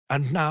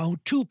And now,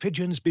 two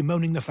pigeons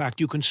bemoaning the fact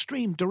you can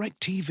stream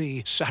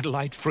DirecTV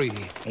satellite-free.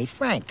 Hey,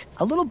 Frank,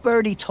 a little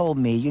birdie told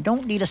me you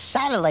don't need a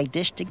satellite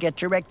dish to get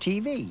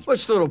DirecTV.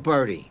 What's little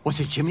birdie? Was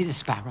it Jimmy the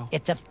Sparrow?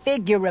 It's a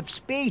figure of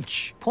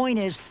speech. Point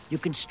is, you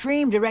can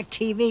stream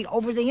DirecTV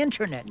over the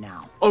internet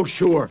now. Oh,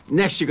 sure.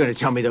 Next you're going to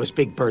tell me those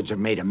big birds are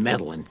made of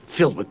metal and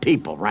filled with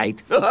people,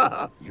 right?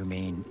 You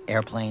mean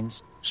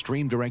airplanes?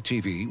 Stream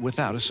DirecTV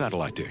without a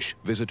satellite dish.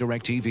 Visit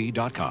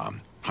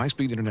DirecTV.com.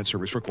 High-speed internet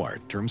service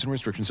required. Terms and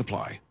restrictions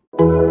apply.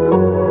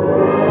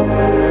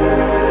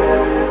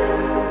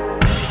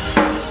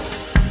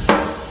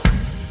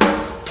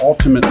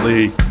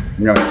 Ultimately,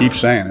 I'm going to keep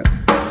saying it.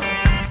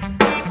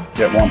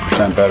 Get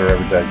 1% better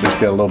every day. Just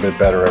get a little bit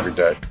better every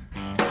day.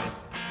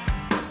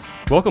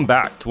 Welcome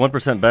back to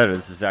 1% Better.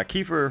 This is Zach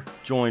Kiefer,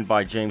 joined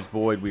by James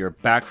Boyd. We are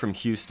back from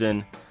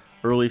Houston.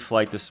 Early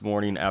flight this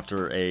morning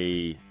after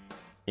a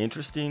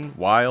interesting,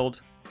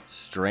 wild,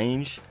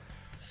 strange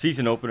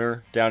season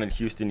opener down in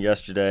Houston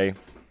yesterday.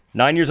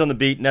 9 years on the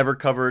beat, never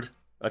covered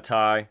a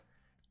tie.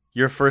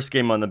 Your first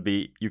game on the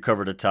beat, you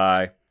covered a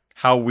tie.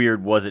 How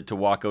weird was it to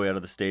walk away out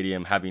of the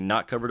stadium having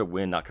not covered a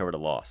win, not covered a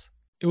loss?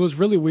 It was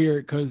really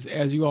weird because,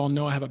 as you all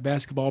know, I have a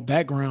basketball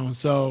background,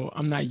 so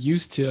I'm not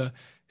used to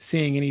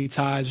seeing any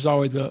ties. There's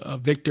always a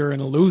victor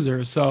and a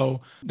loser. So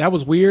that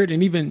was weird.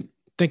 And even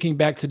thinking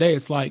back today,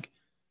 it's like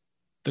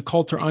the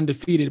Colts are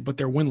undefeated, but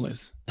they're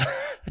winless.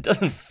 It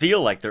doesn't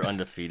feel like they're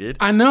undefeated.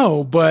 I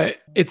know, but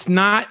it's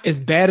not as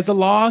bad as a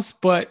loss.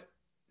 But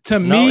to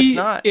me,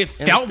 it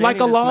felt like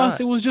a loss.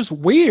 It was just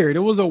weird. It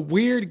was a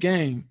weird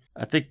game.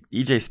 I think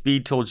EJ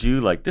Speed told you,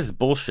 like, this is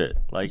bullshit.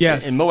 Like,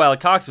 yes. And Mo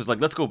Alley-Cox was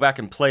like, let's go back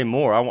and play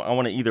more. I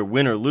want to either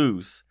win or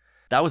lose.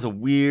 That was a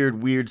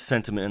weird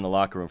sentiment in the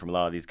locker room from a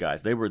lot of these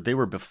guys. They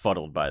were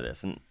befuddled by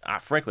this, and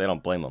frankly, I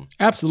don't blame them.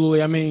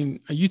 Absolutely. I mean,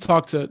 you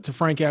talked to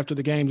Frank after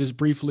the game just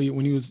briefly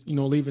when he was,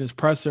 leaving his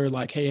presser,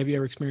 like, hey, have you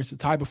ever experienced a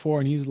tie before?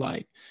 And he's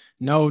like,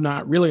 no,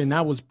 not really. And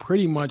that was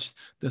pretty much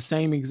the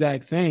same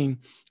exact thing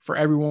for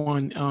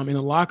everyone in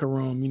the locker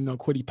room.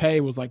 Kwity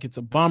Paye was like, it's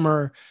a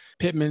bummer.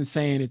 Pittman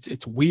saying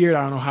it's weird.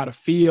 I don't know how to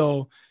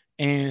feel.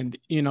 And,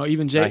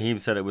 even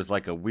Naheem said it was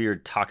like a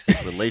weird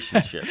toxic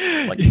relationship.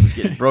 Like he was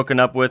getting broken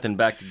up with and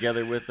back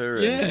together with her.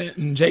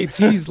 And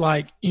JT's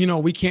like,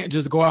 we can't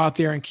just go out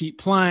there and keep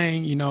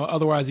playing,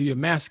 otherwise you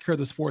massacre.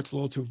 The sport's a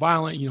little too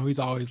violent. He's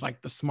always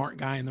like the smart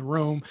guy in the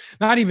room,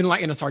 not even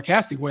like in a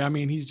sarcastic way. I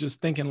mean, he's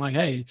just thinking like,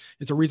 hey,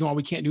 it's a reason why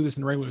we can't do this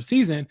in the regular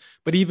season.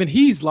 But even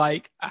he's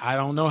like, I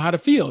don't know how to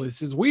feel.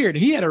 This is weird.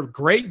 And he had a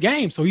great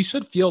game. So he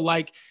should feel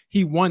like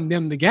he won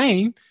them the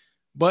game.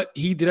 But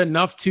he did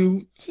enough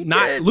to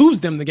not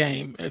lose them the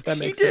game, if that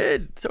makes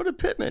sense. He did. So did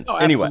Pittman. Oh,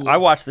 anyway, absolutely. I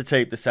watched the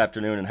tape this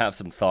afternoon and have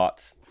some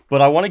thoughts.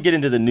 But I want to get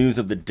into the news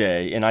of the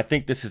day, and I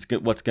think this is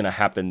what's going to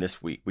happen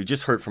this week. We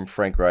just heard from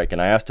Frank Reich,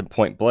 and I asked him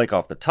point blank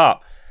off the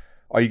top,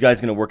 are you guys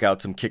going to work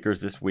out some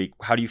kickers this week?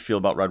 How do you feel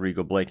about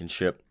Rodrigo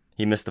Blankenship?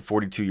 He missed the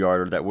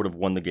 42-yarder that would have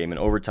won the game in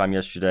overtime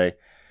yesterday.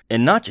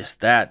 And not just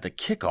that, the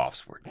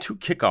kickoffs were 2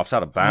 kickoffs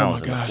out of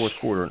bounds in the fourth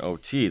quarter in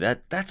OT.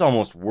 That's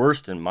almost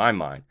worse in my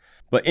mind.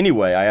 But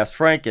anyway, I asked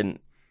Frank, and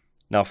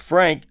now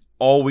Frank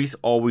always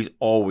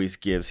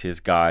gives his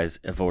guys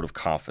a vote of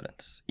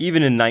confidence.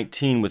 Even in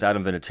 19 with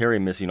Adam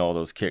Vinatieri missing all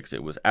those kicks,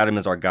 it was Adam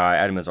is our guy,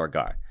 Adam is our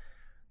guy.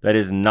 That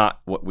is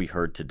not what we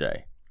heard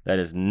today.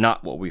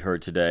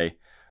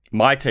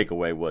 My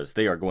takeaway was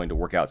they are going to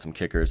work out some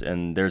kickers,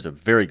 and there's a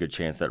very good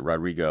chance that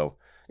Rodrigo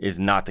is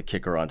not the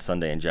kicker on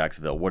Sunday in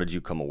Jacksonville. What did you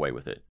come away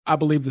with it? I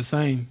believe the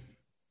same.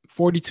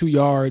 42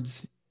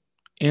 yards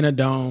in a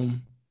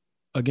dome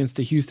against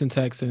the Houston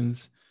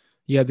Texans.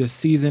 You have this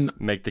season.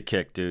 Make the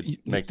kick, dude.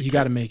 You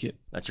got to make it.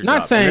 That's your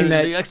Not job. saying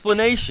that. The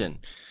explanation.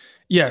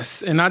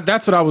 Yes, and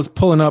that's what I was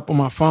pulling up on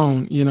my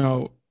phone,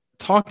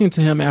 talking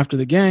to him after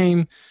the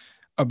game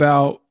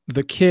about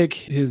the kick,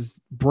 his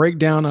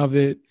breakdown of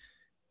it.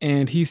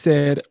 And he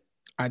said,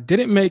 I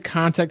didn't make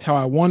contact how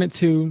I wanted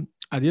to.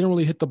 I didn't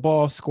really hit the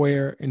ball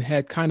square and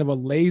had kind of a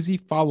lazy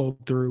follow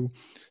through.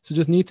 So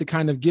just need to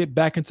kind of get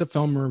back into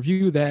film and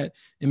review that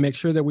and make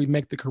sure that we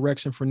make the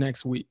correction for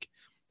next week.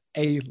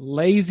 A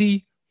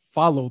lazy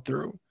follow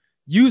through.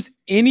 Use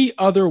any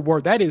other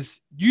word. That is,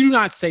 you do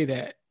not say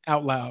that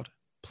out loud.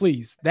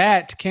 Please.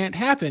 That can't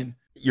happen.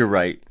 You're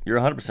right. You're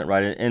 100%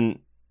 right.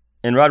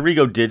 And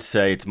Rodrigo did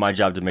say it's my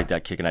job to make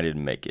that kick and I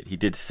didn't make it. He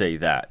did say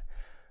that.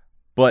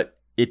 But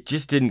it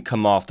just didn't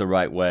come off the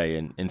right way.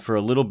 And for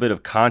a little bit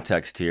of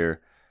context here,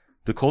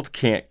 the Colts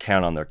can't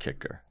count on their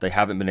kicker. They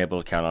haven't been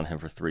able to count on him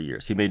for 3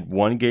 years. He made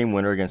one game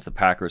winner against the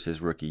Packers his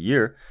rookie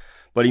year,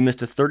 but he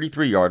missed a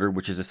 33-yarder,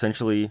 which is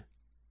essentially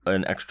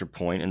an extra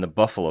point in the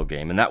Buffalo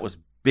game. And that was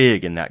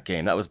big in that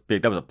game. That was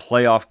big. That was a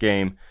playoff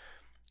game,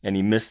 and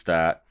he missed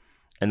that.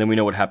 And then we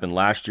know what happened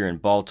last year in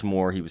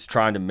Baltimore. He was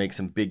trying to make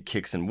some big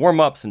kicks and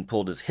warm-ups and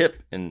pulled his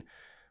hip, and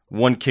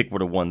one kick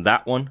would have won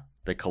that one.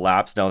 They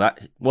collapsed. Now,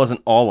 that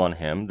wasn't all on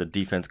him. The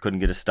defense couldn't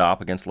get a stop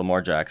against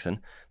Lamar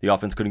Jackson. The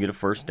offense couldn't get a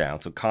first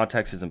down. So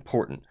context is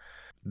important.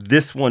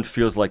 This one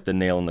feels like the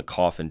nail in the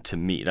coffin to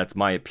me. That's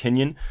my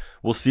opinion.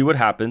 We'll see what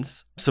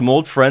happens. Some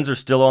old friends are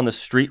still on the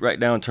street right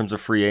now in terms of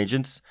free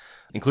agents,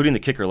 including the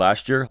kicker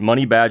last year.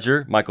 Money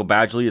Badger, Michael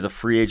Badgley, is a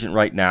free agent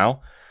right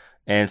now.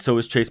 And so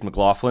is Chase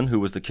McLaughlin, who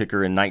was the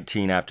kicker in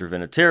 19 after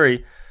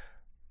Vinatieri.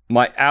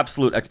 My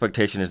absolute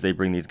expectation is they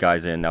bring these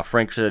guys in. Now,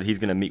 Frank said he's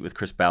going to meet with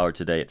Chris Ballard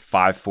today at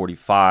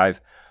 5:45,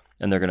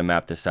 and they're going to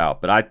map this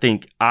out. But I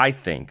think,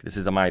 this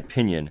is my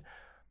opinion,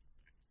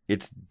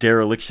 it's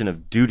dereliction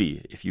of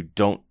duty if you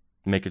don't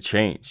make a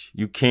change.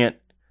 You can't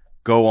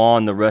go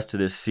on the rest of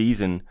this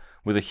season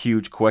with a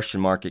huge question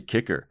mark at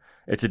kicker.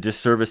 It's a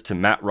disservice to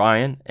Matt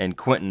Ryan and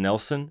Quentin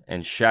Nelson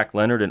and Shaq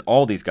Leonard and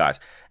all these guys.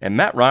 And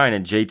Matt Ryan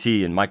and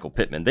JT and Michael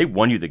Pittman, they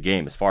won you the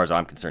game as far as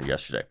I'm concerned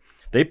yesterday.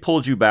 They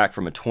pulled you back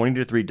from a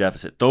 20-3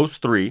 deficit. Those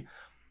three,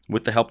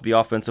 with the help of the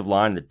offensive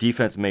line, the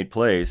defense made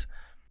plays.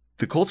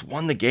 The Colts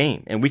won the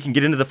game. And we can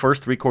get into the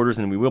first three quarters,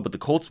 and we will, but the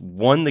Colts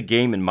won the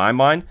game in my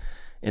mind,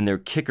 and their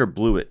kicker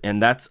blew it.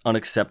 And that's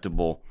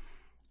unacceptable.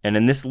 And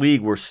in this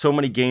league where so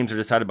many games are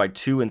decided by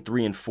 2 and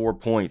 3 and 4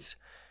 points,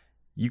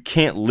 you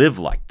can't live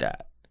like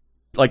that.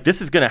 Like,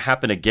 this is going to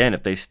happen again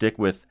if they stick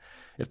with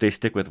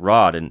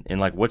Rod. And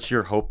like, what's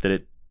your hope that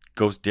it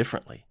goes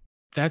differently?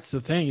 That's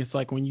the thing. It's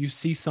like when you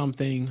see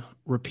something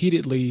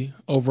repeatedly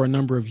over a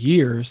number of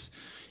years,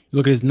 you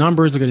look at his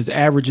numbers, look at his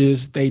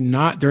averages. They're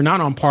not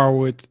on par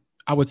with,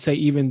 I would say,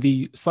 even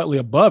the slightly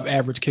above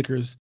average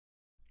kickers.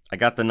 I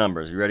got the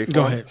numbers. You ready for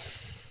Go them? ahead.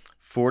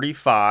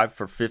 45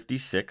 for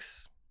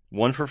 56,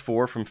 1 for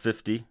 4 from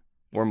 50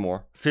 or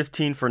more,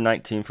 15 for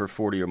 19 for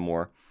 40 or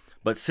more.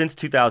 But since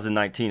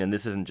 2019, and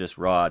this isn't just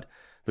Rod,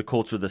 the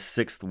Colts are the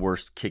 6th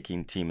worst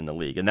kicking team in the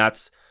league. And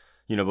that's,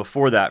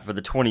 before that, for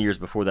the 20 years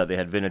before that, they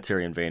had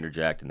Vinatieri and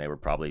Vanderjagt, and they were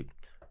probably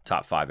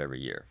top 5 every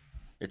year.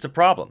 It's a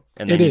problem,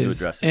 and they need to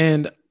address it.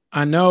 And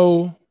I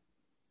know,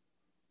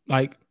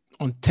 like,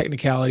 on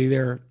technicality,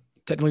 they're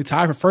technically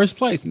tied for first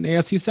place in the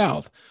AFC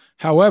South.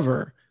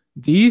 However,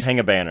 hang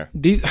a banner.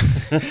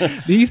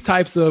 These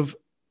types of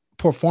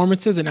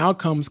performances and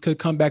outcomes could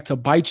come back to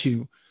bite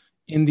you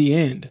in the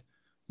end.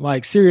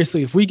 Like,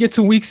 seriously, if we get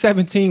to week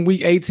 17,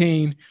 week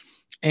 18,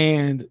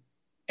 and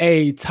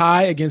a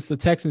tie against the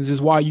Texans is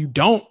why you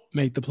don't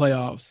make the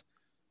playoffs,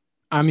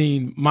 I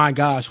mean, my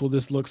gosh, will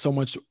this look so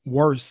much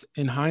worse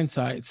in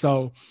hindsight?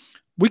 So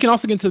we can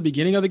also get into the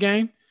beginning of the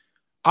game.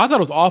 I thought it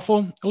was awful.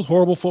 It was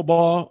horrible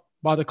football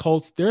by the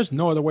Colts. There's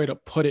no other way to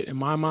put it in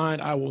my mind.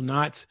 I will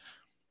not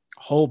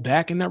hold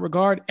back in that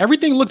regard.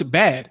 Everything looked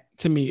bad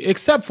to me,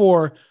 except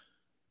for,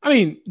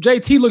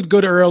 JT looked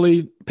good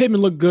early.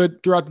 Pittman looked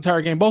good throughout the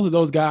entire game, both of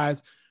those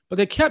guys. But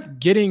they kept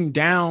getting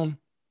down,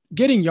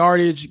 getting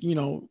yardage,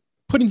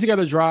 putting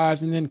together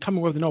drives, and then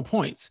coming with no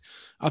points.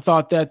 I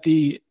thought that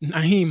the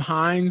Nyheim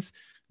Hines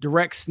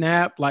direct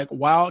snap, like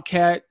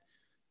wildcat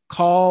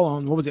call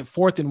on,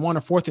 4th and 1 or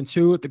 4th and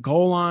 2 at the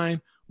goal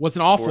line was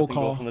an awful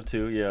call. From the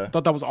 2, yeah. I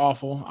thought that was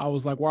awful. I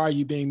was like, why are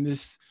you being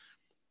this,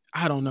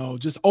 I don't know,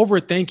 just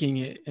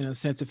overthinking it in a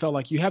sense. It felt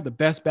like you have the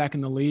best back in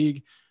the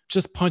league.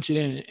 Just punch it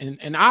in.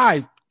 And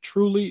I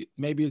truly,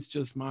 maybe it's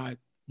just my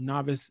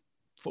novice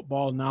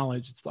football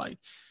knowledge. It's like,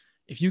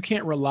 if you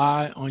can't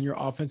rely on your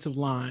offensive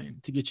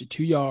line to get you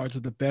 2 yards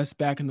with the best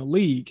back in the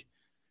league,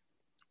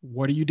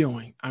 what are you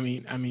doing? I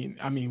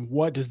mean,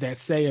 what does that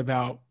say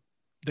about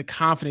the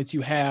confidence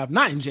you have,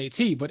 not in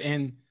JT, but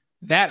in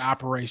that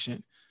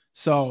operation?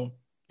 So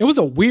it was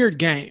a weird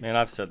game. Man,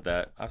 I've said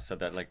that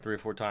like 3 or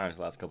 4 times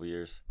the last couple of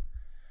years.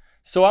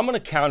 So I'm going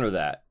to counter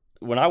that.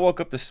 When I woke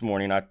up this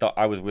morning, I thought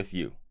I was with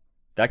you.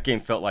 That game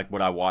felt like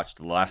what I watched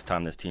the last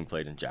time this team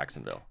played in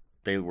Jacksonville.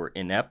 They were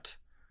inept.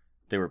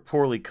 They were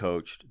poorly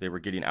coached. They were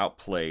getting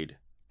outplayed.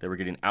 They were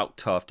getting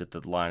out-toughed at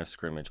the line of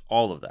scrimmage,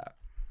 all of that.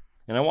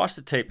 And I watched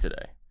the tape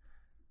today,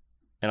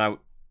 and I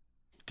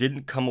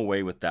didn't come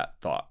away with that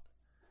thought.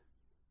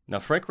 Now,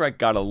 Frank Reich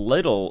got a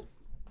little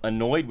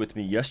annoyed with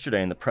me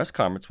yesterday in the press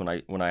conference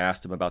when I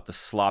asked him about the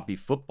sloppy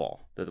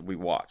football that we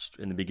watched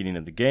in the beginning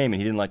of the game,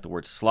 and he didn't like the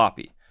word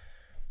sloppy.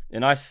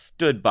 And I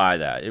stood by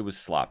that. It was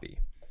sloppy.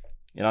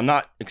 And I'm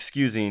not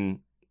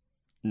excusing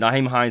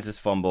Nyheim Hines'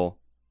 fumble,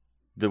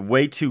 the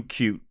way too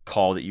cute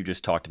call that you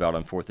just talked about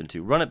on 4th and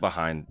 2. Run it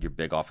behind your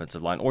big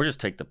offensive line or just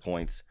take the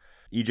points.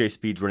 EJ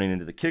Speed's running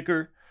into the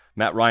kicker.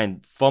 Matt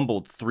Ryan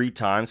fumbled 3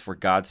 times. For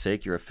God's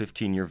sake, you're a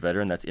 15-year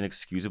veteran. That's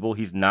inexcusable.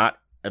 He's not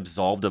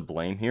absolved of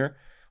blame here.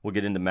 We'll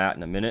get into Matt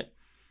in a minute.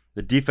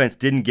 The defense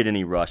didn't get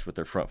any rush with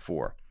their front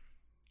 4.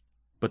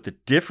 But the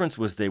difference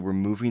was they were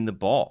moving the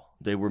ball.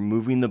 They were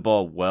moving the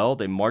ball well.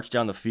 They marched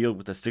down the field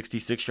with a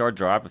 66-yard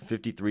drive, a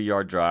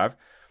 53-yard drive,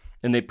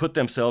 and they put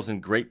themselves in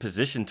great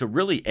position to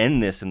really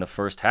end this in the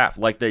first half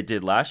like they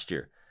did last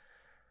year.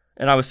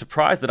 And I was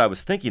surprised that I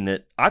was thinking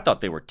that I thought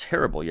they were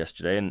terrible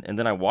yesterday, and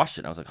then I watched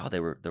it, and I was like, oh, they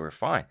were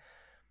fine.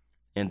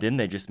 And then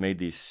they just made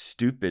these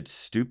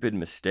stupid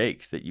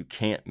mistakes that you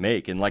can't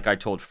make. And like I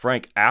told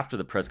Frank after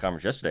the press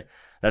conference yesterday,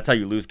 that's how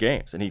you lose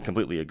games, and he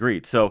completely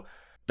agreed. So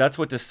that's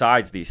what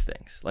decides these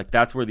things. Like,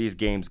 that's where these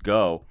games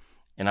go.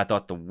 And I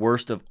thought the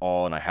worst of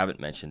all, and I haven't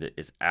mentioned it,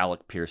 is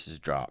Alec Pierce's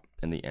drop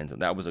in the end zone.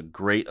 That was a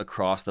great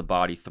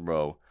across-the-body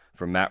throw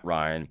for Matt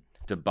Ryan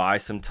to buy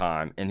some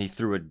time, and he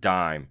threw a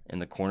dime in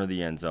the corner of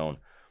the end zone,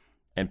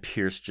 and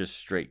Pierce just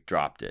straight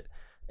dropped it.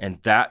 And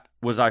that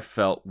was, I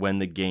felt, when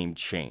the game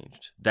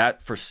changed.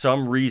 That, for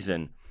some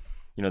reason,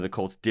 the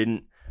Colts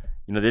didn't,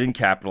 they didn't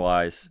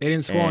capitalize. They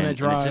didn't score on that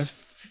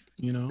drive.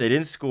 They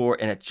didn't score,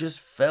 and it just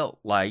felt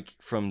like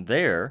from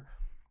there,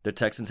 the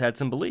Texans had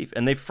some belief.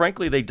 And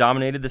they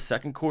dominated the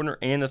second quarter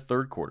and the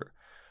third quarter.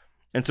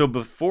 And so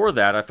before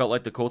that, I felt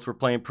like the Colts were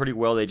playing pretty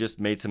well. They just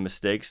made some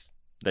mistakes.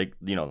 They,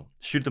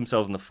 shoot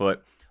themselves in the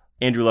foot.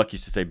 Andrew Luck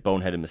used to say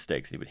boneheaded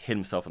mistakes. He would hit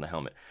himself in the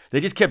helmet. They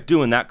just kept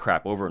doing that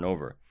crap over and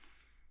over.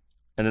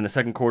 And then the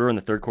second quarter and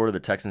the third quarter, the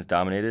Texans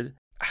dominated.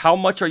 How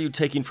much are you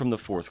taking from the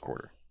fourth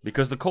quarter?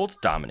 Because the Colts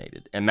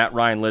dominated, and Matt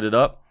Ryan lit it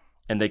up,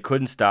 and they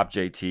couldn't stop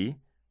JT.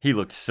 He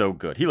looked so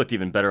good. He looked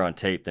even better on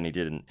tape than he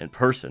did in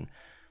person.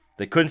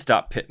 They couldn't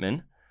stop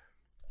Pittman.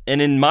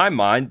 And in my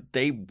mind,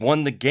 they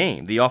won the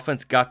game. The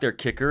offense got their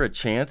kicker a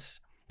chance.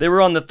 They were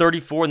on the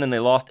 34, and then they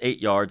lost 8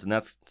 yards, and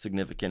that's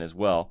significant as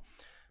well.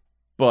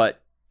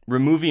 But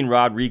removing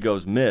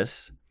Rodrigo's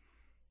miss,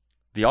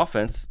 the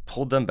offense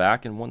pulled them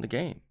back and won the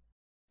game.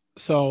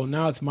 So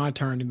now it's my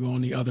turn to go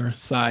on the other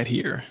side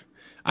here.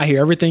 I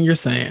hear everything you're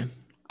saying.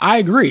 I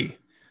agree.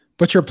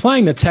 But you're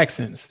playing the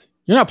Texans.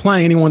 You're not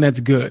playing anyone that's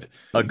good.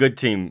 A good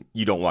team,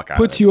 you don't walk out.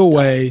 Puts you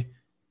away.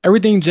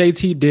 Everything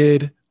JT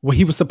did, what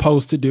he was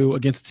supposed to do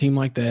against a team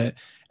like that.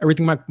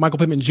 Everything Michael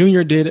Pittman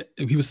Jr. did,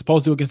 he was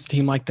supposed to do against a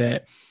team like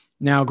that.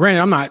 Now, granted,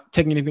 I'm not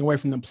taking anything away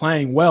from them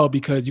playing well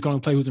because you can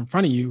only play who's in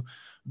front of you.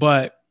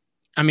 But,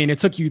 it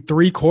took you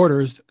 3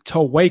 quarters to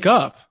wake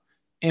up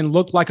and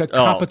look like a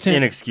competent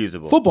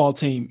inexcusable football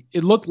team.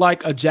 It looked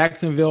like a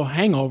Jacksonville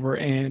hangover.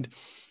 And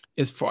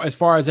as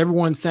far as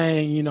everyone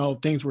saying,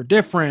 things were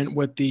different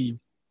with the,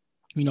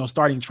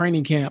 starting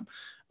training camp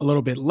a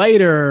little bit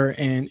later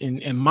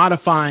and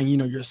modifying,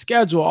 your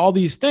schedule, all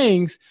these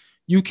things,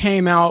 you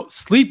came out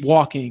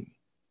sleepwalking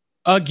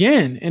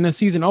again in a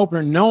season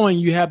opener, knowing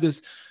you have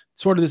this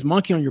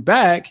monkey on your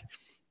back.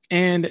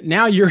 And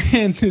now you're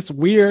in this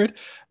weird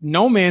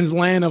no man's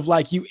land of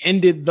like you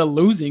ended the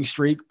losing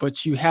streak,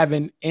 but you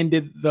haven't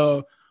ended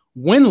the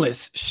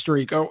winless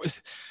streak.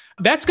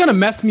 That's going to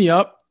mess me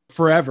up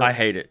forever. I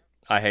hate it.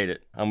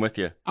 I'm with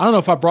you. I don't know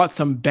if I brought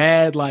some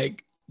bad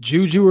like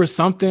juju or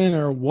something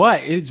or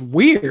what. It's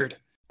weird.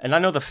 And I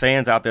know the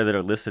fans out there that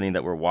are listening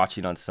that were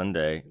watching on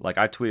Sunday, like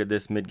I tweeted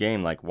this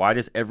mid-game, like why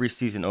does every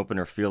season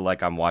opener feel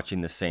like I'm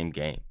watching the same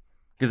game?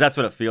 Because that's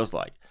what it feels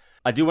like.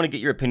 I do want to get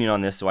your opinion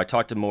on this. So I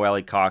talked to Mo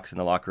Alley-Cox in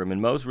the locker room, and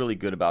Mo's really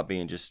good about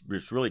being just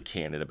really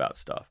candid about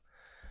stuff.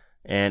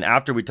 And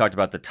after we talked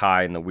about the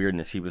tie and the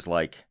weirdness, he was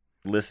like,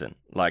 listen,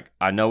 like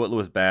I know it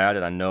was bad,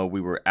 and I know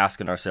we were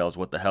asking ourselves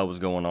what the hell was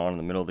going on in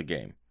the middle of the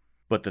game.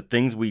 But the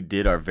things we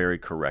did are very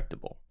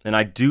correctable. And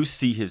I do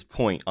see his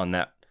point on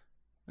that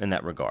in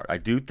that regard. I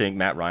do think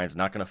Matt Ryan's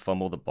not going to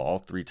fumble the ball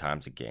 3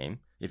 times a game.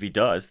 If he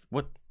does,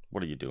 what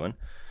are you doing?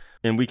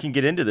 And we can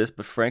get into this,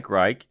 but Frank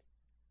Reich,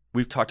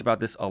 we've talked about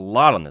this a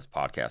lot on this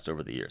podcast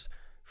over the years.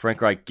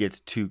 Frank Reich gets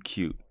too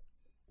cute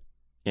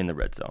in the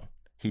red zone.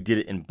 He did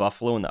it in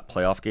Buffalo in that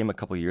playoff game a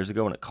couple years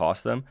ago, and it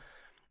cost them.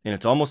 And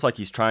it's almost like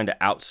he's trying to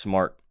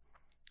outsmart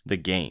the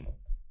game.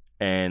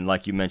 And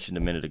like you mentioned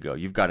a minute ago,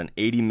 you've got an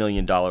 $80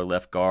 million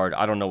left guard.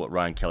 I don't know what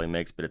Ryan Kelly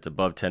makes, but it's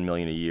above $10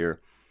 million a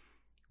year.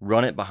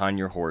 Run it behind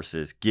your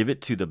horses. Give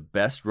it to the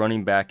best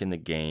running back in the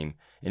game.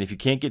 And if you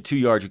can't get 2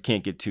 yards, you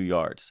can't get 2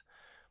 yards.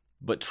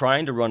 But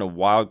trying to run a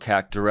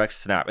wildcat direct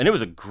snap, and it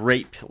was a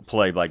great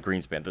play by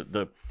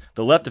Greenspan.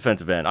 The left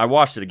defensive end, I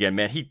watched it again,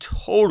 man. He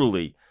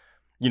totally,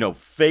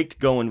 faked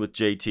going with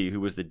JT,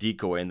 who was the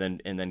decoy, and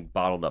then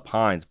bottled up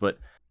Hines. But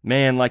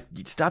man, like,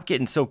 stop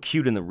getting so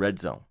cute in the red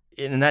zone.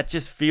 And that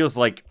just feels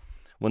like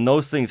when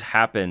those things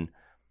happen,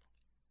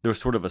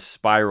 there's sort of a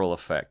spiral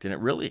effect. And it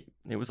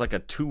was like a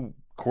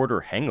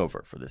 2-quarter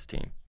hangover for this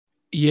team.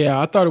 Yeah,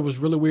 I thought it was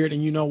really weird.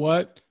 And you know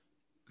what?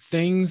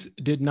 Things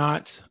did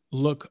not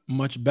look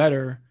much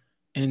better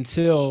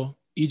until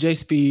EJ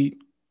Speed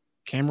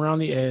came around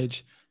the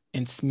edge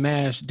and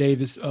smashed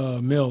Davis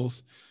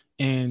Mills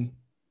and,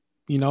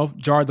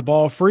 jarred the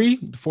ball free.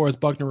 DeForest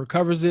Buckner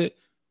recovers it.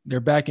 They're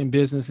back in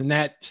business. And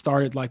that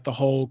started like the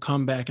whole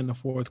comeback in the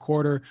fourth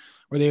quarter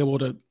where they were able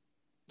to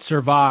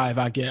survive,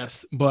 I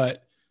guess.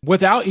 But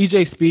without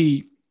EJ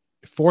Speed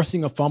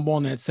forcing a fumble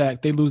on that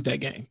sack, they lose that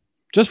game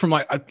just from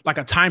like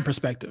a time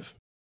perspective.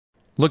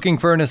 Looking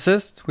for an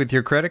assist with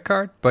your credit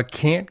card, but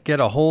can't get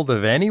a hold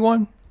of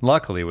anyone?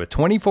 Luckily, with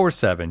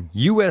 24/7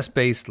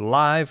 U.S.-based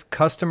live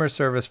customer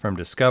service from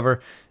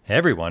Discover,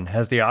 everyone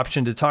has the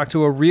option to talk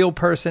to a real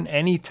person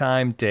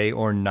anytime, day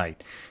or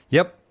night.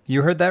 Yep,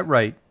 you heard that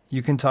right.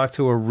 You can talk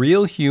to a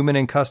real human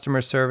in customer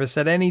service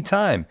at any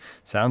time.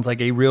 Sounds like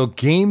a real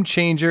game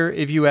changer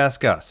if you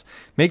ask us.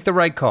 Make the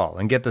right call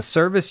and get the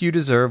service you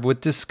deserve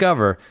with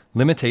Discover.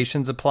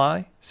 Limitations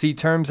apply. See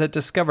terms at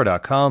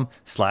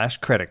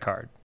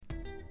discover.com/creditcard.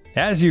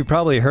 As you've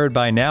probably heard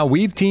by now,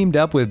 we've teamed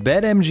up with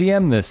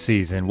BetMGM this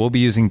season. We'll be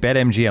using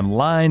BetMGM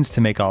lines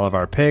to make all of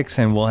our picks,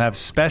 and we'll have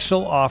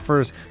special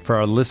offers for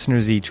our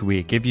listeners each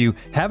week. If you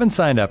haven't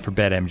signed up for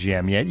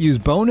BetMGM yet, use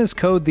bonus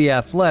code The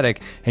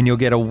Athletic, and you'll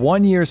get a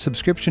 1-year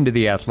subscription to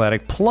The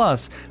Athletic,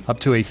 plus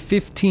up to a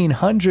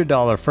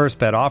 $1,500 first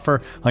bet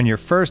offer on your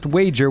first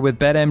wager with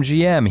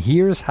BetMGM.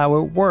 Here's how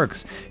it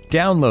works.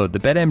 Download the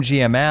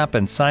BetMGM app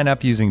and sign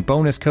up using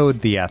bonus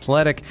code The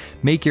Athletic.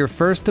 Make your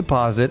first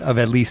deposit of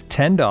at least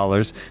 $10.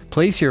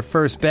 Place your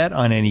first bet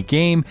on any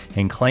game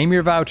and claim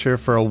your voucher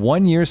for a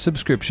 1-year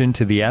subscription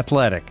to The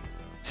Athletic.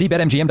 See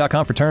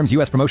BetMGM.com for terms.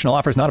 U.S. promotional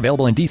offers not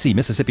available in D.C.,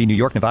 Mississippi, New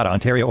York, Nevada,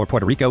 Ontario, or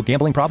Puerto Rico.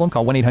 Gambling problem?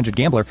 Call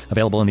 1-800-GAMBLER.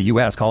 Available in the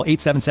U.S. Call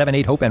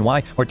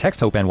 877-8-HOPE-NY or text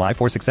HOPE-NY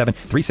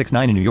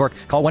 467-369 in New York.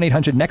 Call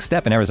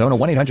 1-800-NEXT-STEP in Arizona.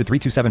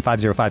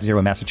 1-800-327-5050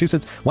 in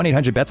Massachusetts.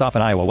 1-800-BETS-OFF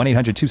in Iowa.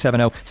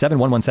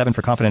 1-800-270-7117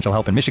 for confidential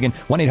help in Michigan.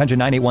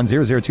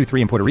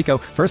 1-800-981-0023 in Puerto Rico.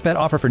 First bet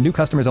offer for new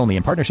customers only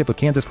in partnership with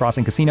Kansas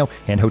Crossing Casino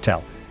and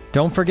Hotel.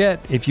 Don't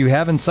forget, if you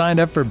haven't signed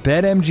up for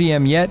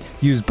BetMGM yet,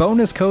 use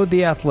bonus code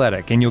The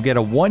Athletic, and you'll get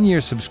a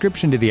 1-year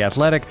subscription to The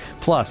Athletic,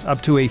 plus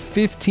up to a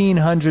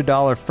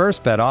 $1,500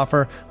 first bet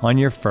offer on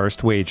your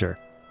first wager.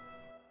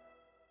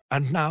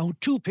 And now,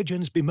 two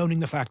pigeons bemoaning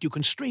the fact you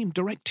can stream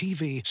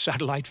DirecTV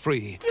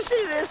satellite-free. You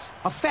see this?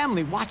 A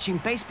family watching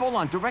baseball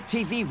on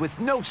DirecTV with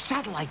no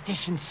satellite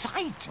dish in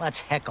sight. Let's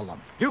heckle them.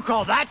 You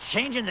call that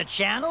changing the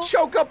channel?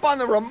 Choke up on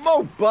the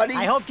remote, buddy.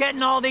 I hope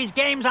getting all these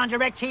games on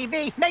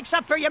DirecTV makes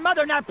up for your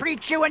mother not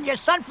pre-chewing your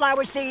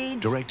sunflower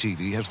seeds.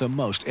 DirecTV has the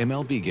most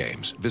MLB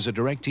games. Visit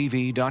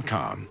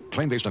DirecTV.com.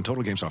 Claim based on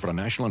total games offered on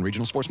national and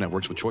regional sports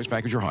networks with choice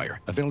package or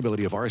higher.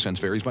 Availability of RSNs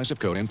varies by zip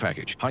code and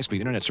package. High-speed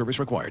internet service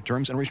required.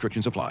 Terms and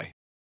restrictions apply.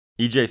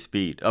 EJ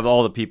Speed, of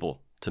all the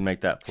people to make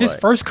that play. His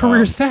first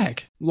career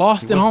sack.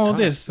 Lost in all of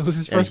this. It was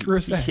his first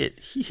career sack.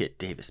 He hit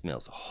Davis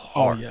Mills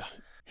hard. Oh, yeah.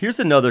 Here's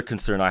another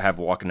concern I have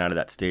walking out of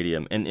that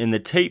stadium. And the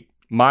tape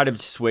might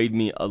have swayed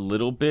me a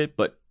little bit,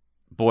 but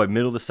boy,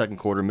 middle of the second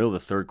quarter, middle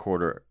of the third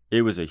quarter,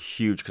 it was a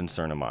huge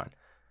concern of mine.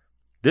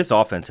 This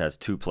offense has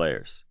two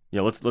players.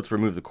 Let's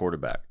remove the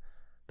quarterback.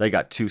 They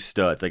got two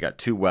studs. They got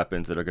two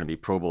weapons that are going to be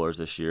Pro Bowlers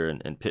this year,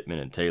 and Pittman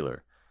and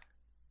Taylor.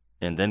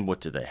 And then what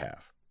do they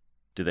have?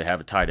 Do they have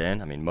a tight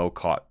end? I mean, Mo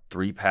caught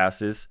 3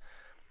 passes.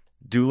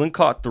 Dulin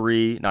caught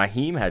 3.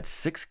 Nyheim had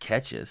 6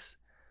 catches.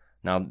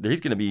 Now, he's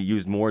going to be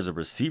used more as a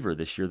receiver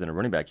this year than a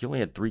running back. He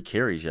only had 3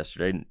 carries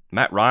yesterday.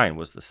 Matt Ryan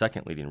was the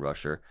second leading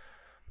rusher.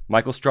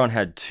 Michael Strawn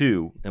had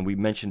 2, and we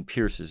mentioned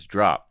Pierce's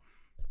drop.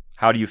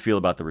 How do you feel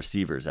about the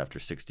receivers after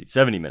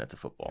 70 minutes of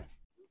football?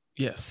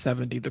 Yes,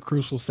 70, the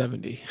crucial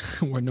 70,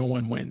 where no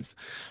one wins.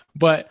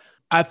 But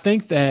I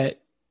think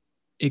that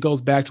it goes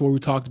back to what we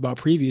talked about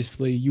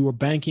previously. You were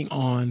banking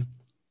on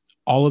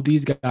all of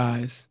these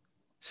guys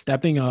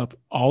stepping up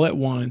all at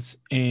once.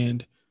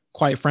 And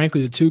quite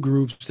frankly, the two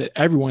groups that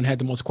everyone had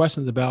the most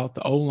questions about,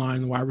 the O-line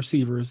and wide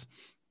receivers,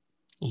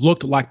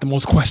 looked like the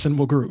most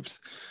questionable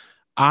groups.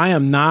 I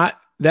am not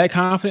that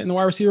confident in the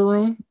wide receiver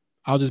room.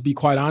 I'll just be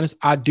quite honest.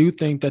 I do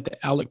think that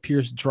the Alec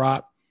Pierce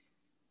drop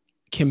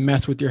can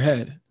mess with your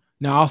head.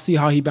 Now, I'll see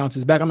how he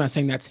bounces back. I'm not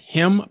saying that's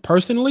him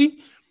personally.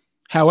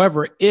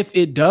 However, if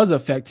it does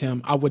affect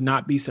him, I would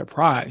not be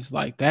surprised.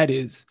 Like, that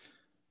is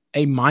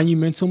a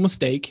monumental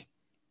mistake.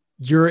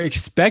 You're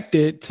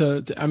expected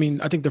to I mean,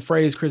 I think the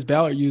phrase Chris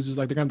Ballard uses,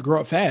 like, they're going to grow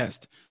up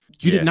fast.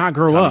 You did not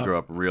grow up. Grow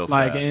up real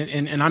like, fast.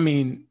 And I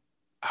mean,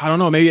 I don't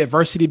know, maybe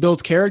adversity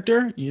builds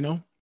character,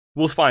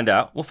 We'll find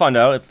out. We'll find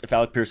out if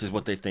Alec Pierce is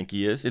what they think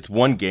he is. It's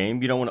one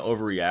game. You don't want to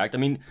overreact. I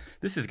mean,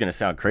 this is going to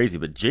sound crazy,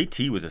 but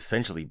JT was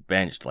essentially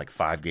benched like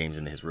 5 games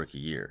into his rookie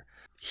year.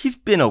 He's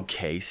been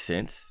okay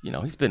since.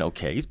 He's been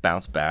okay. He's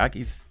bounced back.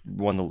 He's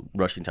won the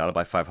rushing title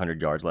by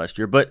 500 yards last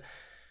year. But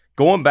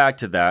going back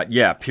to that,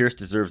 yeah, Pierce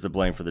deserves the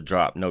blame for the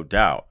drop, no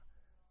doubt.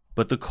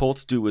 But the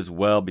Colts do as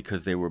well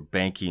because they were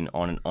banking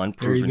on an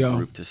unproven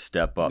group to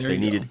step up. They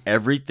needed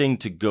everything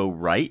to go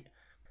right.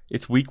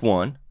 It's week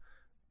 1,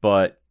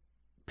 but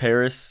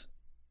Paris,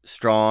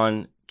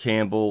 Strawn,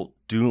 Campbell,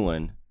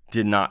 Dulin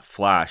did not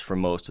flash for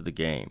most of the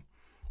game.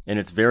 And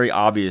it's very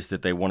obvious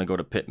that they want to go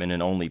to Pittman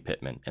and only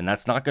Pittman. And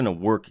that's not going to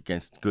work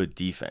against good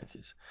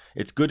defenses.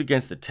 It's good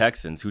against the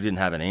Texans, who didn't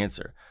have an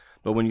answer.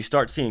 But when you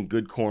start seeing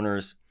good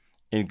corners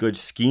and good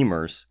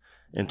schemers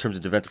in terms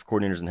of defensive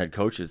coordinators and head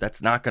coaches,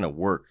 that's not going to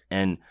work.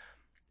 And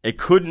it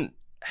couldn't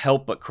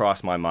help but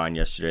cross my mind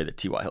yesterday that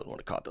T.Y. Hilton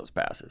would have caught those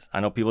passes. I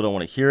know people don't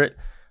want to hear it,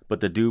 but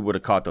the dude would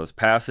have caught those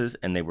passes,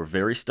 and they were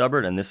very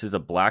stubborn. And this is a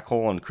black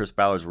hole on Chris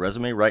Ballard's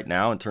resume right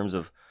now in terms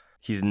of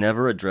he's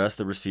never addressed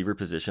the receiver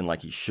position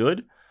like he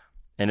should.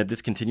 And if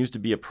this continues to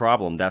be a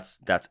problem, that's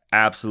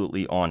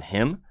absolutely on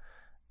him,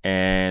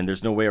 and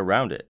there's no way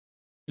around it.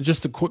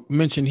 Just a quick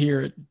mention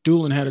here,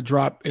 Dulin had a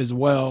drop as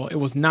well. It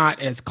was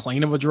not as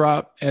clean of a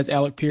drop as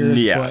Alec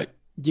Pierce, but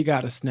you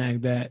got to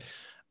snag that.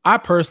 I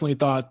personally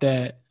thought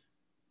that,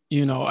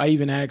 I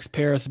even asked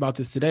Paris about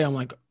this today. I'm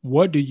like,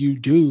 what do you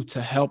do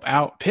to help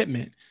out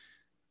Pittman?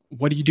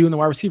 What do you do in the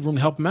wide receiver room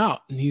to help him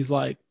out? And he's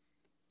like,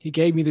 he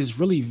gave me this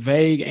really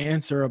vague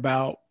answer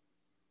about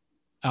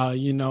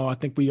I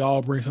think we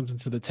all bring something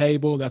to the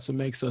table. That's what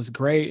makes us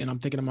great. And I'm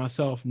thinking to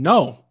myself,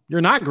 no,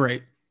 you're not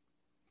great.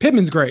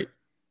 Pittman's great.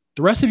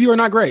 The rest of you are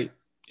not great.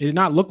 It did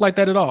not look like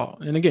that at all.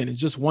 And again, it's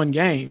just one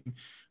game,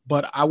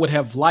 but I would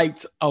have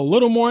liked a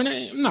little more. And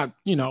I'm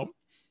not,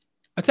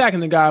 attacking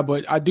the guy,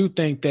 but I do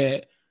think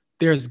that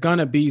there's going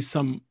to be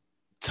some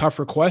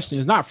tougher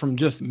questions, not from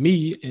just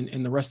me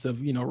and the rest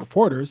of,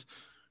 reporters,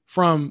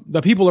 from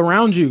the people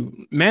around you,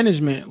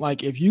 management.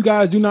 Like, if you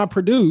guys do not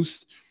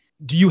produce,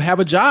 do you have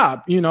a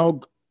job?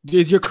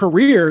 Is your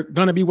career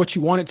going to be what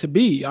you want it to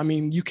be? I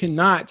mean, you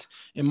cannot,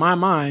 in my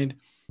mind,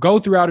 go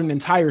throughout an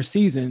entire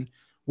season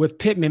with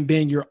Pittman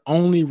being your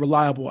only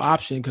reliable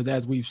option, because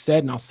as we've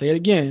said, and I'll say it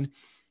again,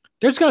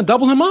 they're just going to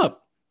double him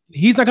up.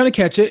 He's not going to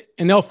catch it,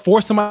 and they'll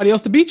force somebody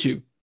else to beat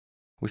you.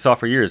 We saw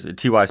for years at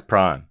T.Y.'s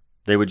prime,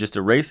 they would just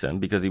erase him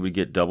because he would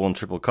get double and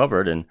triple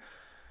covered, and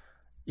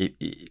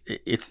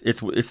it's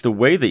the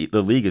way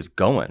the league is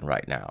going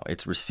right now.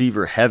 It's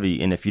receiver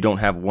heavy, and if you don't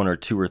have one or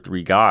two or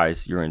three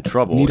guys, you're in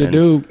trouble. Need a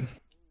dude.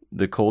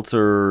 The Colts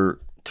are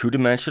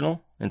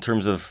two-dimensional in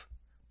terms of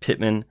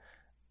Pittman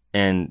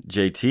and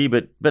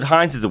JT, but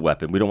Hines is a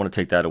weapon. We don't want to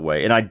take that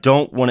away. And I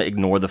don't want to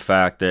ignore the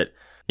fact that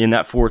in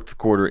that fourth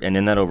quarter and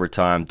in that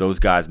overtime, those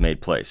guys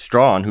made plays.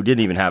 Strawn, who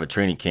didn't even have a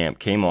training camp,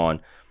 came on,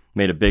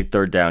 made a big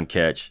third down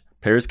catch.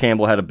 Paris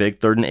Campbell had a big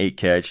 3rd and 8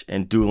 catch,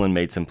 and Doolin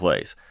made some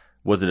plays.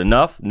 Was it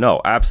enough? No,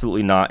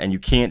 absolutely not. And you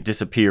can't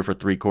disappear for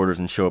 3 quarters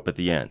and show up at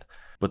the end.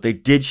 But they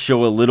did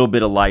show a little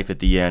bit of life at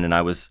the end, and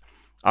I was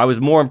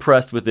more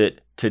impressed with it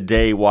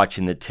today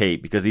watching the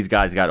tape because these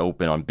guys got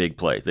open on big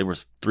plays. They were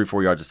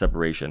 3-4 yards of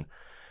separation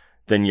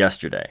than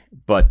yesterday.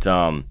 But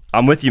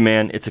I'm with you,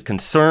 man. It's a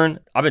concern.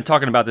 I've been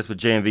talking about this with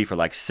JMV for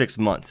like 6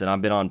 months, and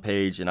I've been on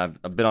page and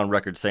I've been on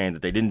record saying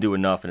that they didn't do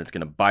enough and it's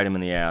going to bite them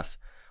in the ass.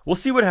 We'll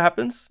see what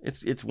happens.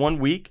 It's 1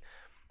 week.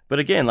 But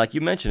again, like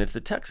you mentioned, it's the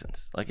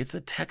Texans. Like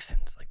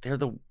they're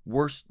the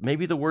worst,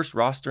 maybe the worst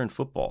roster in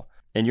football.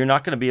 And you're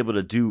not going to be able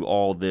to do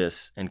all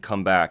this and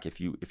come back if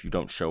you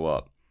don't show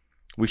up.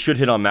 We should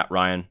hit on Matt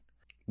Ryan.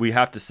 We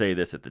have to say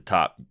this at the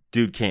top.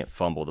 Dude can't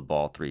fumble the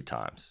ball 3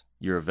 times.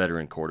 You're a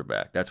veteran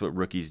quarterback. That's what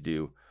rookies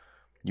do.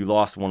 You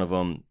lost one of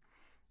them.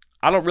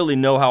 I don't really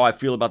know how I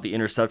feel about the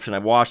interception. I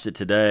watched it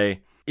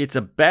today. It's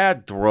a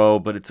bad throw,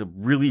 but it's a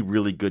really,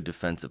 really good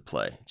defensive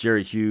play.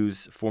 Jerry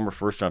Hughes, former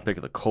first-round pick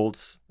of the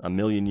Colts a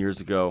million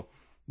years ago,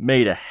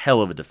 made a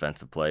hell of a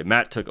defensive play.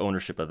 Matt took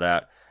ownership of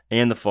that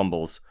and the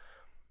fumbles.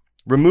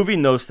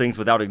 Removing those things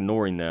without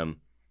ignoring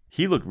them,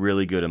 he looked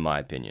really good in my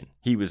opinion.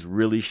 He was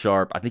really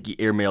sharp. I think he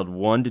airmailed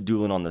one to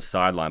Doolin on the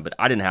sideline, but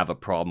I didn't have a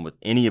problem with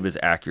any of his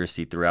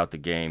accuracy throughout the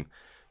game.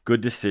 Good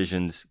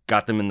decisions,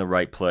 got them in the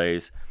right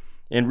plays,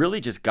 and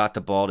really just got the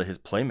ball to his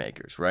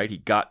playmakers, right? He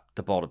got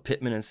the ball to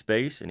Pittman in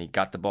space, and he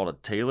got the ball to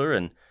Taylor,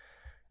 and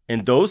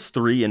those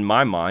 3, in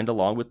my mind,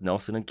 along with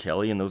Nelson and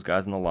Kelly and those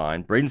guys on the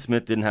line. Braden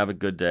Smith didn't have a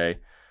good day,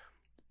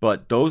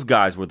 but those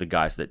guys were the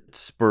guys that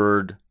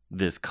spurred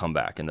this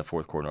comeback in the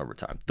fourth quarter and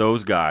overtime.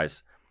 Those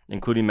guys,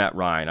 including Matt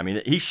Ryan. I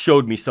mean, he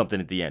showed me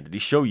something at the end. Did he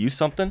show you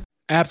something?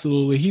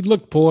 Absolutely. He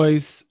looked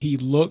poised. He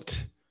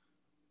looked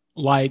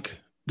like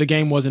the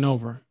game wasn't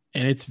over.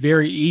 And it's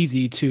very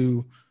easy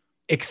to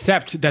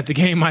accept that the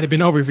game might have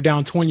been over if you're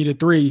down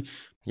 20-3.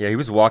 Yeah, he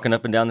was walking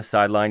up and down the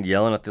sideline,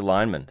 yelling at the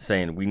linemen,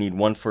 saying, we need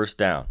 1 first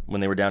down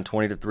when they were down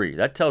 20-3.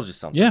 That tells you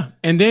something. Yeah.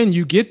 And then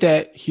you get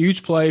that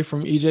huge play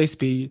from EJ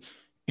Speed,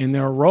 and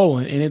they're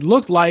rolling. And it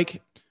looked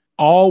like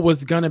all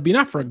was going to be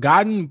not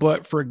forgotten,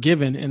 but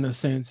forgiven in a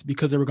sense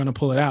because they were going to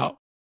pull it out.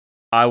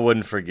 I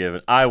wouldn't have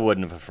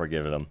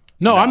forgiven them.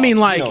 No, I mean,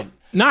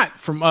 not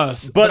from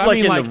us, but I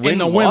mean, in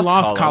the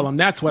win-loss column.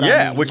 That's what I mean.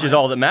 Yeah, which is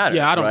all that matters.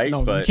 Yeah, I don't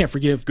know. But you can't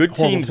forgive. Good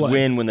teams play.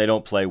 win when they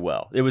don't play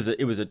well. It was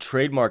a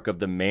trademark of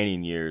the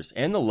Manning years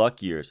and the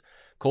Luck years.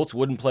 Colts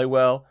wouldn't play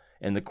well,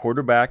 and the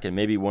quarterback and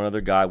maybe one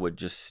other guy would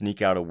just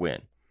sneak out a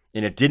win.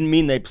 And it didn't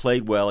mean they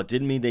played well. It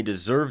didn't mean they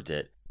deserved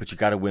it. But you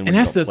got to win. And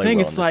that's the thing.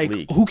 It's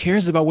like, who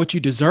cares about what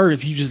you deserve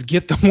if you just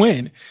get the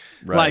win?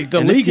 Right. Like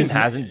the league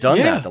hasn't done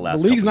that the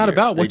last. The league's not years.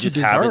 about what you deserve.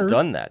 They just haven't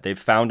done that. They've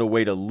found a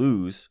way to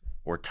lose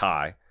or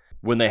tie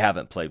when they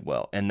haven't played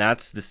well, and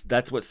that's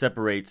what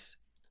separates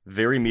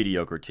very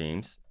mediocre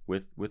teams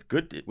with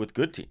good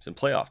teams and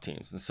playoff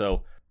teams. And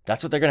so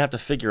that's what they're gonna have to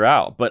figure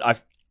out. But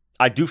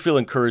I do feel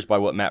encouraged by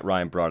what Matt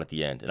Ryan brought at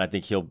the end, and I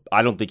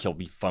don't think he'll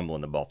be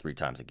fumbling the ball 3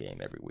 times a game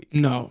every week.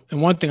 No,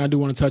 and one thing I do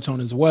want to touch on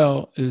as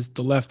well is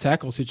the left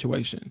tackle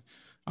situation.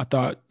 I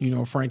thought,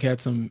 Frank had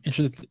some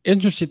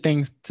interesting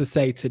things to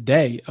say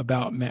today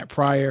about Matt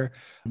Pryor,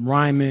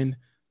 Ryman,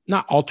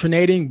 not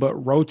alternating, but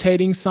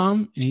rotating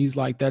some. And he's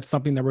like, that's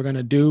something that we're going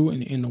to do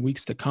in the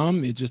weeks to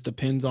come. It just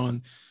depends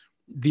on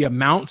the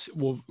amount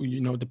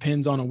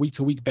depends on a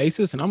week-to-week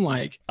basis. And I'm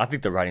like, I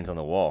think the writing's on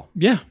the wall.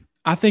 Yeah,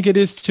 I think it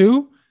is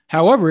too.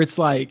 However, it's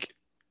like,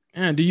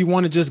 do you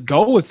want to just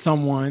go with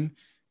someone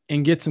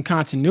and get some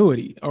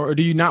continuity, or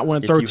do you not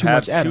want to throw too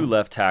much at them? If you have 2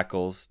 left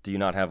tackles, do you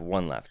not have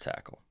 1 left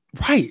tackle?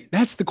 Right.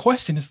 That's the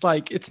question. It's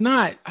like, it's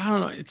not, I don't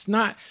know. It's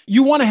not,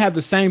 you want to have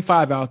the same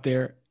 5 out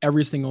there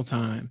every single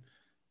time.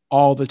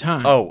 all the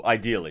time. Oh,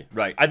 ideally,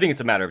 right. I think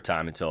it's a matter of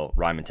time until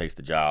Ryman takes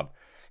the job.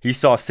 He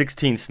saw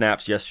 16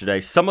 snaps yesterday.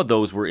 Some of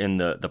those were in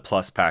the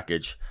plus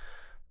package,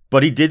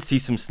 but he did see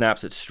some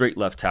snaps at straight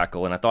left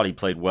tackle, and I thought he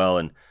played well.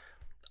 And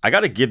I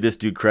got to give this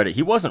dude credit.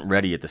 He wasn't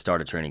ready at the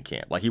start of training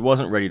camp. Like, he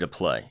wasn't ready to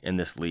play in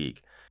this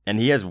league. And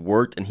he has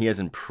worked and he has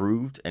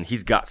improved, and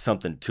he's got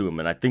something to him.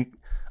 And I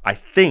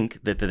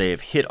think that they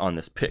have hit on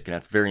this pick, and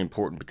that's very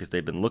important because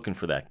they've been looking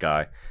for that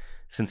guy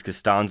since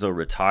Costanzo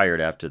retired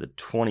after the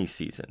 20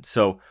 season.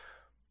 So,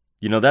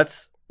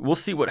 we'll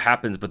see what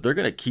happens, but they're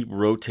going to keep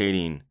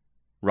rotating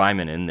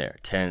Ryman in there,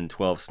 10,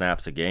 12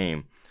 snaps a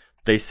game.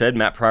 They said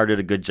Matt Pryor did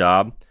a good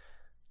job.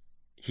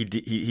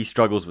 He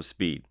struggles with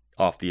speed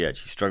off the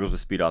edge. He struggles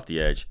with speed off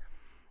the edge,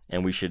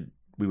 and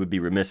we would be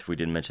remiss if we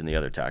didn't mention the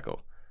other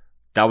tackle.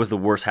 That was the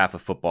worst half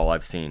of football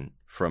I've seen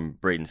from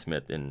Braden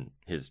Smith in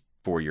his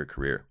 4-year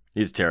career.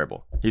 He's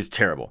terrible. He's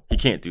terrible. He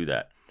can't do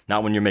that.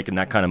 Not when you're making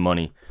that kind of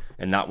money,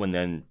 and not when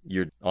then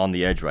you're on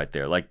the edge right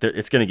there. Like,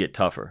 it's going to get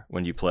tougher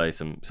when you play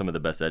some of the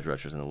best edge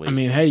rushers in the league. I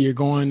mean, hey, you're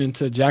going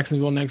into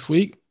Jacksonville next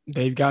week.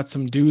 They've got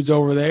some dudes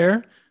over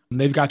there.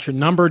 They've got your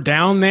number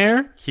down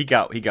there. He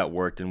got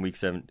worked in week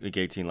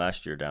 18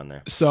 last year down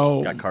there.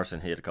 So got Carson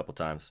hit a couple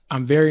times.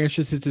 I'm very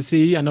interested to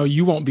see. I know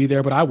you won't be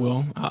there, but I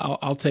will.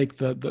 I'll take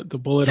the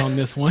bullet on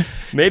this one.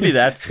 Maybe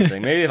that's the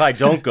thing. Maybe if I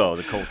don't go,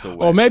 the Colts will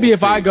win. Or maybe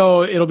if I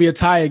go, it'll be a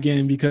tie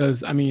again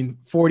because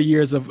 40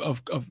 years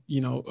of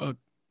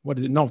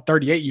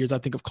 38 years I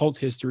think of Colts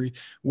history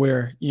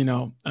where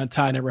a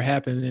tie never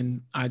happened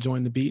and I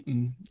joined the beat.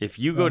 And if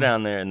you go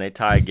down there and they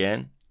tie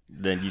again,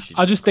 then you should.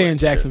 I'll just stay in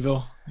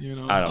Jacksonville. I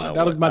don't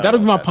know. That'll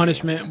be my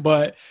punishment.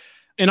 But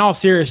in all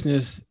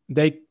seriousness,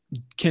 they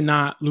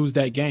cannot lose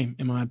that game,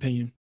 in my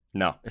opinion.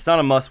 No, it's not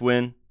a must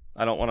win.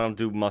 I don't want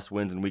to do must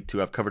wins in week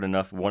 2. I've covered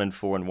enough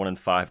 1-4 and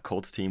 1-5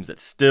 Colts teams that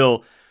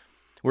still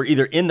were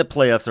either in the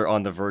playoffs or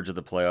on the verge of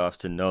the playoffs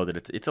to know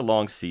that it's a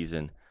long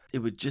season. It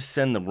would just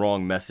send the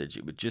wrong message.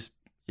 It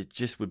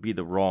just would be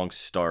the wrong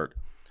start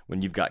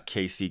when you've got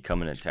KC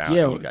coming in town.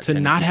 Yeah, you got to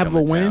Tennessee not have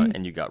a win,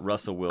 and you got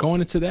Russell Wilson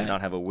going into that, to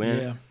not have a win.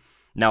 Yeah.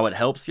 Now, it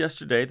helps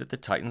yesterday that the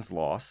Titans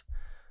lost,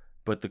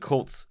 but the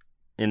Colts,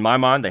 in my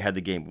mind, they had the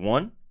game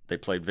won. They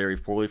played very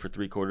poorly for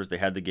 3 quarters. They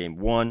had the game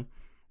won.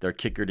 Their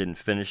kicker didn't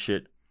finish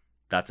it.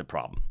 That's a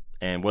problem.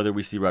 And whether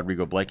we see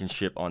Rodrigo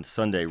Blankenship on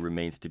Sunday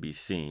remains to be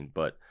seen.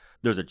 But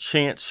there's a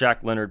chance Shaq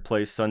Leonard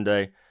plays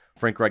Sunday.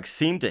 Frank Reich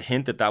seemed to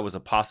hint that was a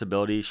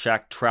possibility.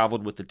 Shaq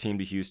traveled with the team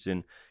to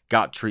Houston,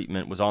 got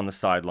treatment, was on the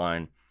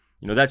sideline.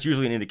 That's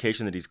usually an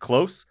indication that he's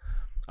close.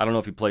 I don't know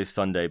if he plays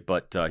Sunday,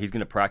 but he's going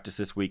to practice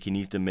this week. He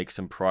needs to make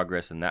some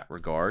progress in that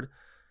regard.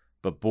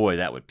 But boy,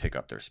 that would pick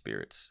up their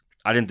spirits.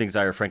 I didn't think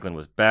Zaire Franklin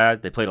was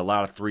bad. They played a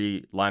lot of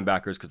 3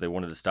 linebackers because they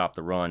wanted to stop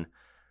the run.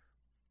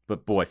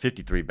 But boy,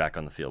 53 back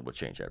on the field would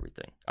change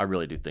everything. I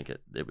really do think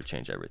it would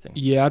change everything.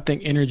 Yeah, I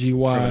think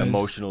energy-wise. From an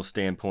emotional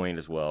standpoint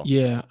as well.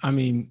 Yeah,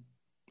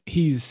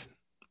 he's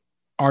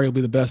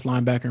arguably the best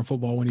linebacker in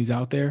football when he's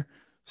out there.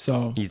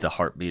 So he's the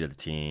heartbeat of the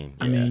team.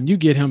 Yeah. You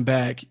get him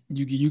back,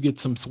 you get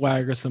some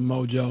swagger, some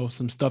mojo,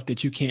 some stuff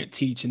that you can't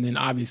teach, and then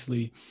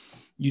obviously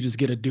you just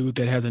get a dude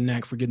that has a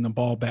knack for getting the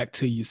ball back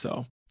to you.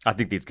 So I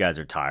think these guys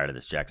are tired of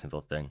this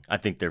Jacksonville thing. I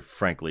think they're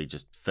frankly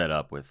just fed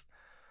up with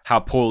how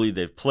poorly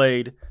they've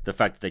played, the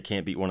fact that they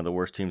can't beat one of the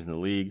worst teams in the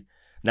league.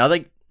 Now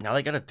they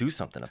got to do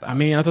something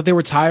about it. I thought they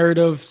were tired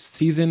of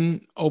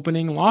season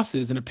opening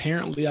losses, and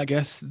apparently I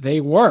guess they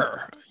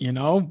were,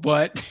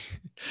 but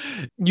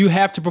you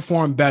have to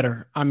perform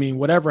better.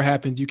 Whatever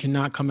happens, you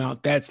cannot come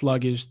out that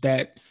sluggish,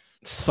 that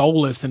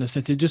soulless in a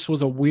sense. It just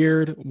was a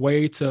weird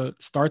way to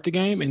start the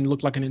game and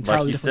look like an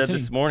entirely different team. Like you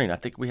said this morning, I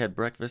think we had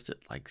breakfast at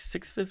like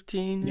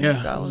 6:15.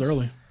 Yeah, it was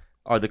early.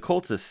 Are the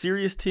Colts a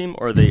serious team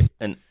or are they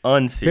an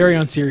unserious? Very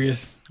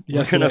unserious.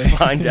 We're going to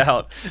find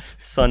out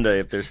Sunday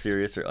if they're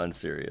serious or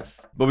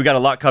unserious. But we got a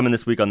lot coming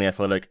this week on The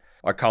Athletic.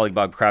 Our colleague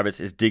Bob Kravitz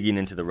is digging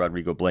into the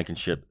Rodrigo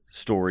Blankenship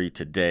story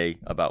today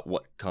about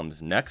what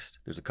comes next.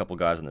 There's a couple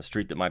guys on the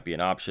street that might be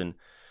an option.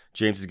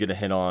 James is going to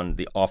hit on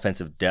the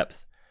offensive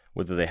depth,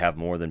 whether they have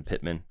more than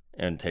Pittman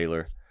and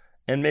Taylor,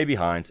 and maybe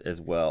Hines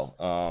as well.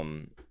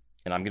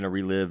 And I'm going to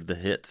relive the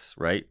hits,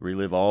 right?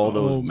 Relive all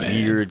those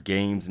weird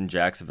games in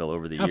Jacksonville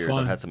over the years.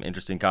 I've had some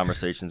interesting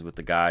conversations with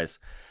the guys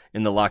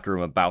in the locker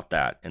room about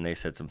that, and they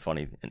said some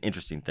funny and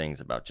interesting things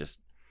about just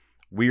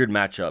weird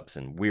matchups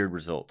and weird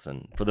results.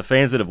 And for the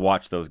fans that have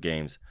watched those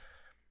games,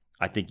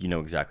 I think you know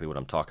exactly what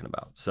I'm talking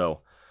about.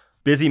 So,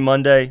 busy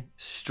Monday,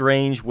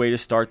 strange way to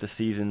start the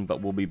season,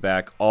 but we'll be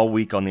back all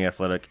week on The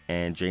Athletic,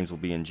 and James will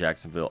be in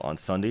Jacksonville on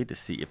Sunday to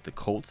see if the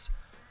Colts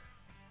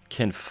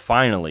can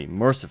finally,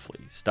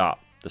 mercifully,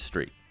 stop the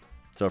streak.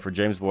 So for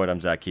James Boyd, I'm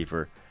Zach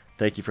Kiefer.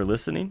 Thank you for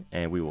listening,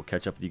 and we will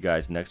catch up with you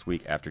guys next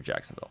week after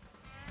Jacksonville.